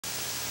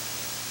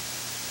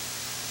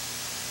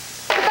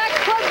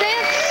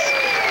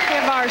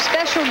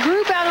special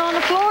group out on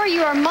the floor.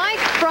 You are Mike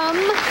from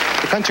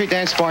the Country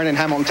Dance Barn in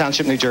Hamilton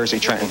Township, New Jersey,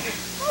 Trenton.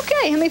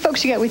 Okay, how many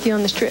folks you got with you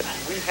on this trip?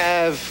 We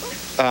have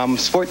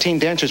 14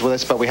 dancers with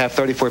us, but we have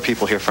 34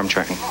 people here from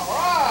Trenton.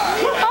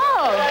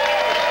 Oh,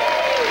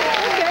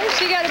 okay,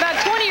 so you got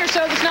about 20 or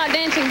so that's not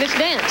dancing this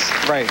dance.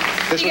 Right.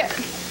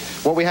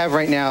 What we have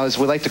right now is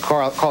we like to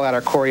call out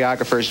our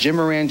choreographers, Jim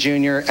Moran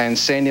Jr. and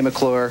Sandy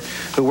McClure,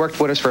 who worked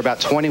with us for about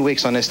 20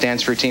 weeks on this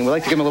dance routine. We'd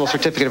like to give them a little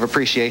certificate of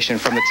appreciation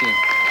from the team.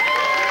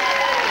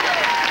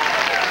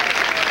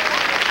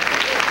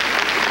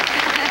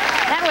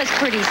 That was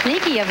pretty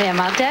sneaky of him,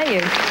 I'll tell you.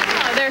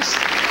 Oh, they're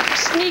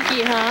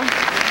sneaky, huh?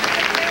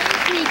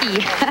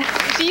 Sneaky.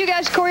 So you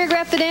guys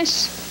choreographed the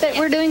dance that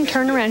we're doing?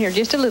 Turn around here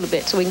just a little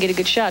bit so we can get a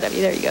good shot of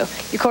you. There you go.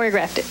 You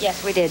choreographed it.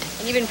 Yes, we did.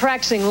 And you've been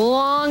practicing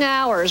long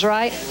hours,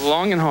 right?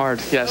 Long and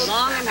hard, yes.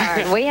 Long and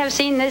hard. We have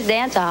seen this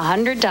dance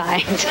 100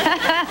 times.